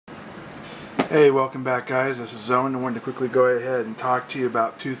Hey, welcome back guys, this is Zone. I wanted to quickly go ahead and talk to you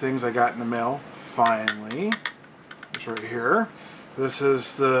about two things I got in the mail, finally. It's right here. This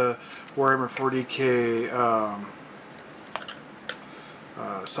is the Warhammer 40k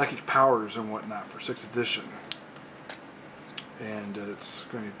Psychic Powers and whatnot for 6th edition. And it's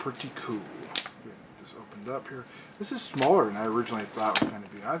going to be pretty cool. Get this opened up here. This is smaller than I originally thought it was going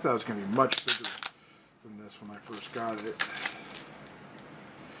to be. I thought it was going to be much bigger than this when I first got it. It's,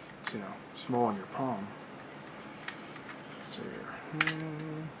 you know, small in your palm. Let's see here.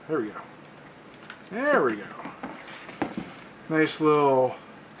 There we go. There we go. Nice little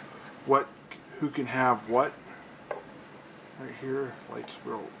who can have what. Right here, light's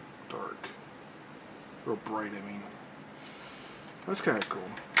real dark. Real bright, I mean. That's kind of cool.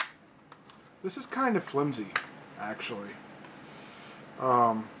 This is kind of flimsy, actually.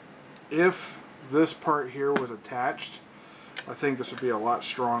 If this part here was attached, I think this would be a lot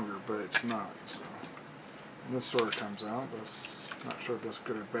stronger, but it's not. So, and this sort of comes out. Not sure if that's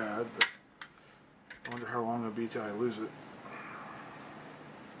good or bad, but I wonder how long it'll be till I lose it.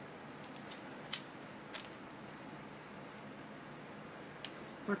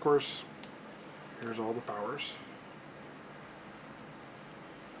 And of course, here's all the powers.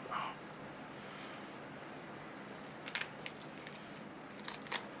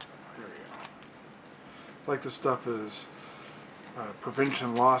 There we go. It's like this stuff is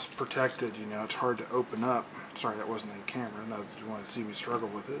prevention, loss, protected. You know, it's hard to open up. Sorry, that wasn't in camera. Not that you want to see me struggle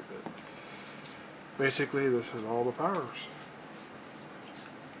with it, but basically, this is all the powers.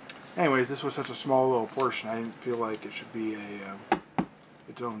 Anyways, this was such a small little portion. I didn't feel like it should be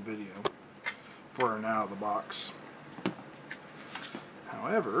its own video for and out of the box.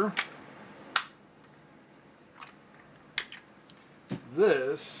 However,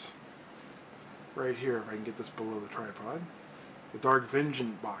 this right here, if I can get this below the tripod, the Dark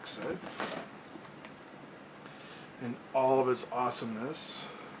Vengeance box set, and all of its awesomeness.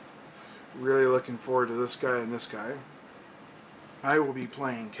 Really looking forward to this guy and this guy. I will be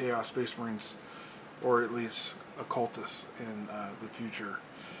playing Chaos Space Marines, or at least Occultists, in the future.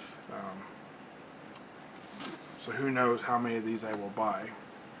 So who knows how many of these I will buy.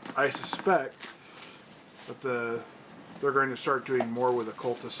 I suspect that they're going to start doing more with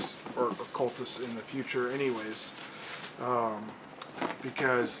Occultists in the future anyways.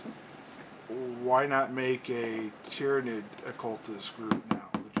 Because why not make a Tyranid Occultist group now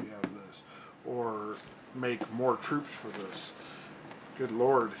that you have this? Or make more troops for this? Good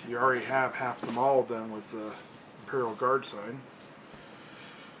lord, you already have half them all done with the Imperial Guard sign.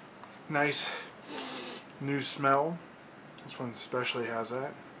 Nice new smell. This one especially has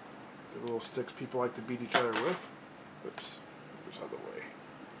that. The little sticks people like to beat each other with. Oops, this other way.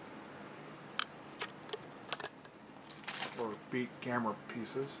 Or beat camera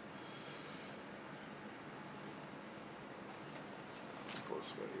pieces. Pull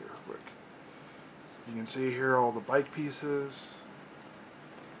this away here quick. You can see here all the bike pieces.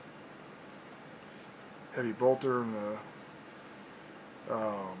 Heavy bolter and the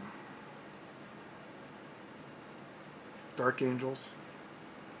Dark Angels,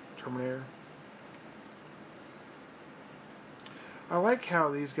 Terminator. I like how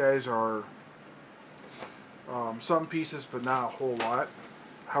these guys are some pieces, but not a whole lot.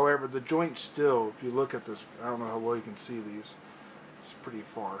 However, the joints still, if you look at this, I don't know how well you can see these. It's pretty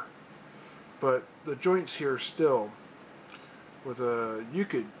far. But the joints here still, you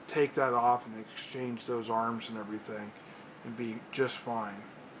could take that off and exchange those arms and everything and be just fine.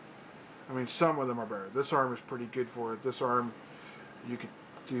 I mean, some of them are better. This arm is pretty good for it. This arm, you could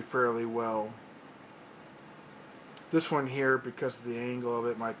do fairly well. This one here, because of the angle of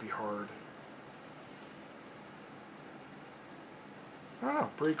it, might be hard. Oh,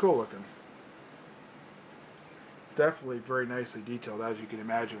 pretty cool looking. Definitely very nicely detailed, as you can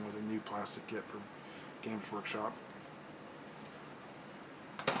imagine, with a new plastic kit from Games Workshop.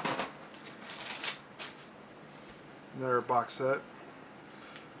 Another box set.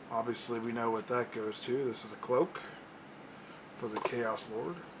 Obviously, we know what that goes to. This is a cloak for the Chaos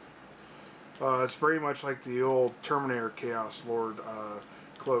Lord. It's very much like the old Terminator Chaos Lord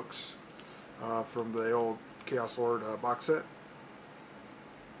cloaks from the old Chaos Lord box set.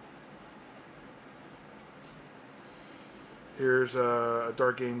 Here's a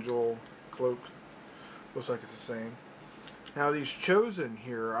Dark Angel cloak. Looks like it's the same. Now these Chosen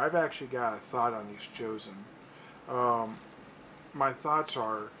here, I've actually got a thought on these Chosen. My thoughts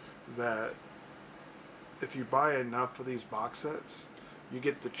are that if you buy enough of these box sets, you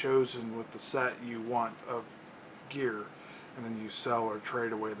get the Chosen with the set you want of gear, and then you sell or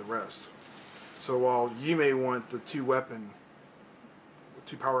trade away the rest. So while you may want the 2-weapon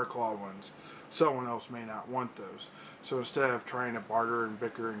 2 power claw ones. Someone else may not want those. So instead of trying to barter and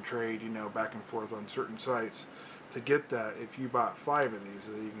bicker and trade, you know, back and forth on certain sites, to get that, if you bought 5 of these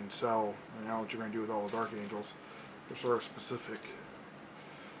that you can sell, I know what you're going to do with all the Dark Angels. They're sort of specific.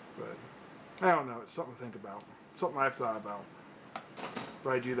 But I don't know. It's something to think about. Something I've thought about. If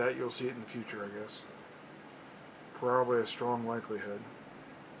I do that, you'll see it in the future, I guess. Probably a strong likelihood.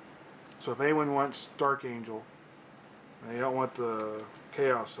 So if anyone wants Dark Angel, and you don't want the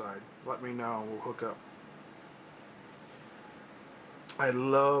Chaos side, let me know and we'll hook up. I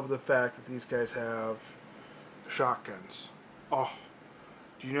love the fact that these guys have shotguns. Oh,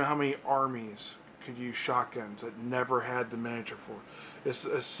 do you know how many armies could use shotguns that never had the miniature for? It's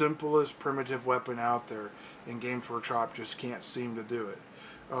the simplest primitive weapon out there, and Games Workshop just can't seem to do it.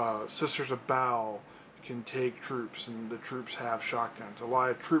 Sisters of Baal can take troops, and the troops have shotguns. A lot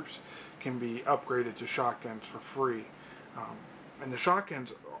of troops can be upgraded to shotguns for free. And the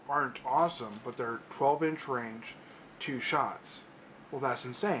shotguns aren't awesome, but they're 12-inch range, 2 shots. Well, that's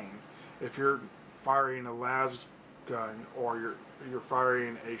insane. If you're firing a las gun or you're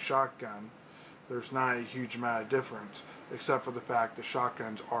firing a shotgun, there's not a huge amount of difference, except for the fact the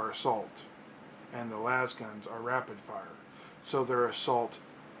shotguns are assault and the las guns are rapid fire. So they're assault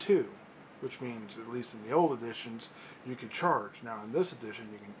 2, which means, at least in the old editions, you could charge. Now in this edition,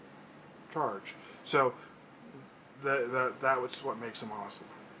 you can charge. So that's what makes them awesome.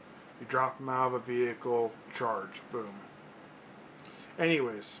 You drop them out of a vehicle, charge, boom.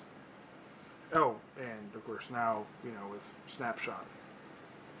 Anyways, oh, and of course now, you know, with Snapshot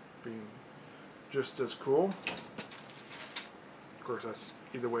being just as cool. Of course, that's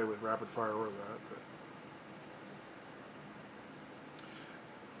either way with rapid fire or that, but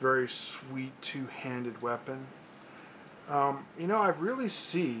very sweet 2-handed weapon. You know, I really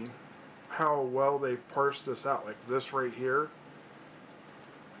see how well they've parsed this out, like this right here.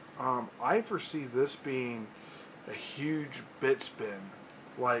 I foresee this being a huge bit spin.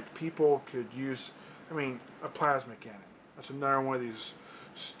 Like, people could use, I mean, a plasma cannon. That's another one of these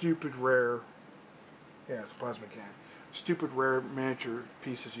stupid rare, yeah, it's a plasma cannon. Stupid rare miniature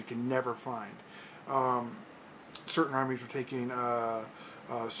pieces you can never find. Certain armies were taking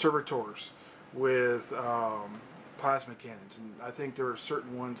servitors with plasma cannons, and I think there are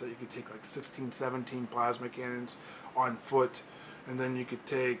certain ones that you could take like 16, 17 plasma cannons on foot, and then you could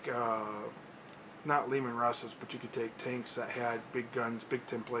take not Lehman Russes, but you could take tanks that had big guns, big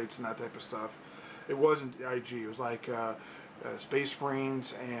templates, and that type of stuff. It wasn't IG, it was like Space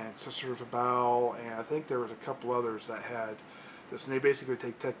Marines and Sisters of Baal, and I think there was a couple others that had this, and they basically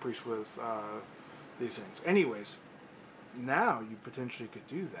take tech priests with these things. Anyways, now you potentially could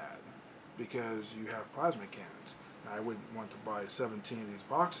do that because you have plasma cannons. Now, I wouldn't want to buy 17 of these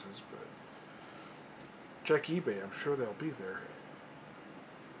boxes, but check eBay, I'm sure they'll be there.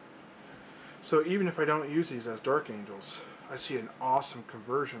 So even if I don't use these as Dark Angels, I see an awesome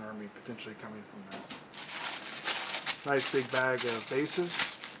conversion army potentially coming from that. Nice big bag of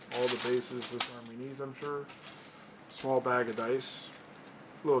bases. All the bases this army needs, I'm sure. Small bag of dice.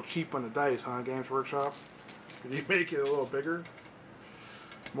 A little cheap on the dice, huh, Games Workshop? Could you make it a little bigger?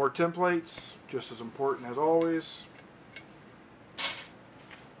 More templates, just as important as always.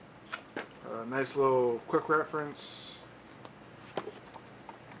 Nice little quick reference.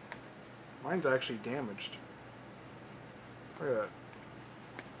 Mine's actually damaged. Look at that.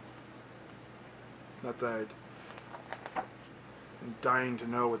 Not that I'm dying to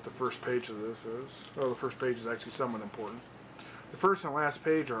know what the first page of this is. Oh, the first page is actually somewhat important. The first and last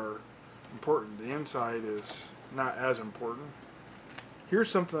page are important. The inside is not as important. Here's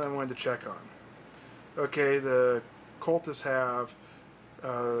something I wanted to check on. Okay, the cultists have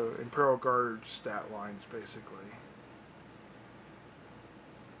Imperial Guard stat lines, basically.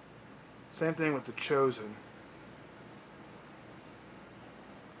 Same thing with the Chosen.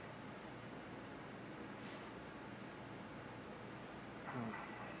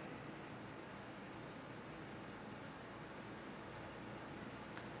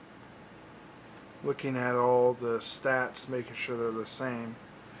 Looking at all the stats, making sure they're the same.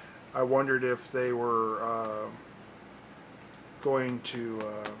 I wondered if they were going to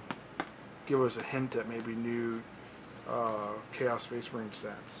give us a hint at maybe new Chaos Space Marine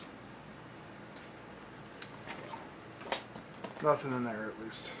stats. Nothing in there, at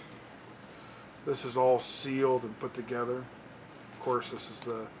least. This is all sealed and put together. Of course, this is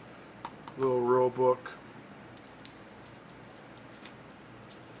the little rule book.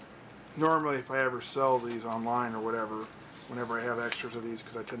 Normally, if I ever sell these online or whatever, whenever I have extras of these,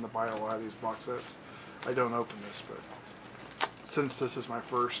 because I tend to buy a lot of these box sets, I don't open this, but since this is my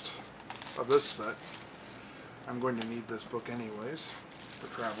first of this set, I'm going to need this book anyways.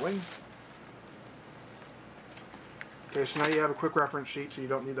 for traveling. Okay, so now you have a quick reference sheet, so you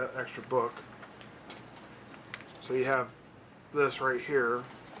don't need that extra book. So you have this right here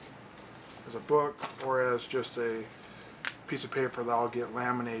as a book, or as just a piece of paper that I'll get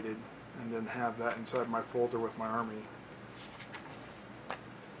laminated and then have that inside my folder with my army.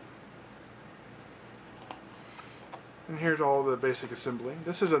 And here's all the basic assembling.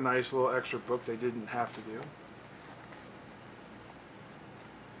 This is a nice little extra book they didn't have to do.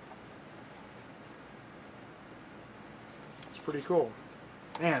 It's pretty cool.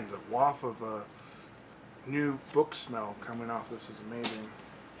 And the waft of new book smell coming off this is amazing.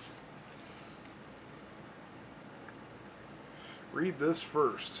 Read this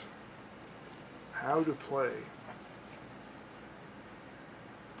first. How to play.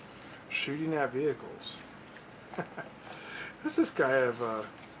 Shooting at vehicles. Does this guy have a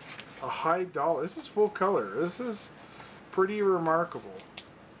high dollar? This is full color. This is pretty remarkable.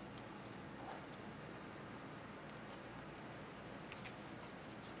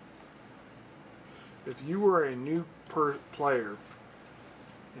 If you were a new player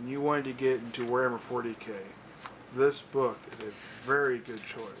and you wanted to get into Warhammer 40K, this book is a very good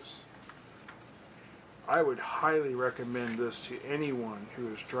choice. I would highly recommend this to anyone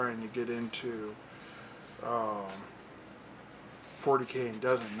who is trying to get into 40K and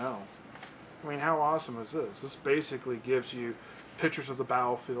doesn't know. I mean, how awesome is this? This basically gives you pictures of the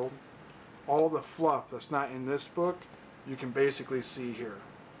battlefield. All the fluff that's not in this book, you can basically see here.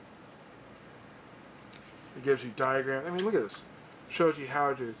 It gives you diagrams. I mean, look at this. Shows you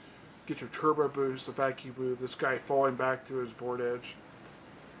how to get your turbo boost, the vacuum boost, this guy falling back to his board edge.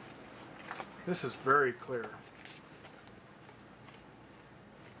 This is very clear.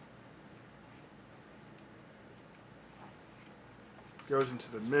 Goes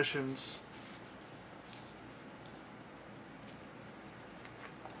into the missions.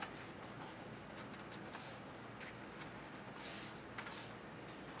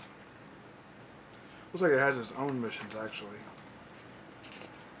 Looks like it has its own missions, actually.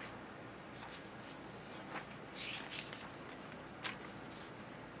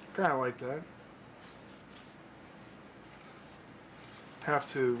 Kind of like that. Have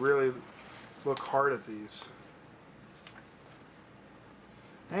to really look hard at these.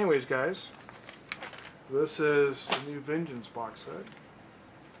 Anyways, guys, this is the new Vengeance box set.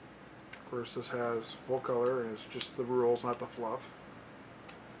 Of course, this has full color and it's just the rules, not the fluff.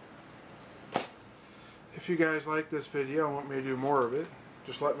 If you guys like this video and want me to do more of it,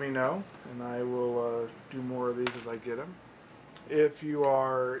 just let me know and I will do more of these as I get them. If you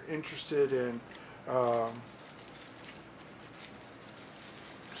are interested in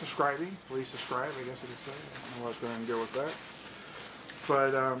subscribing, please subscribe, I guess I could say. I don't know what's going to go with that.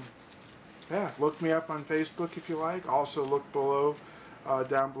 But yeah, look me up on Facebook if you like. Also look below,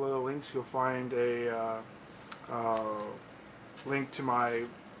 down below the links, you'll find a link to my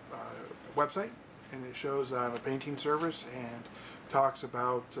website, and it shows I'm a painting service and talks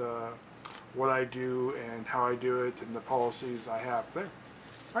about what I do and how I do it and the policies I have there.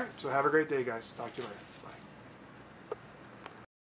 Alright, so have a great day, guys. Talk to you later.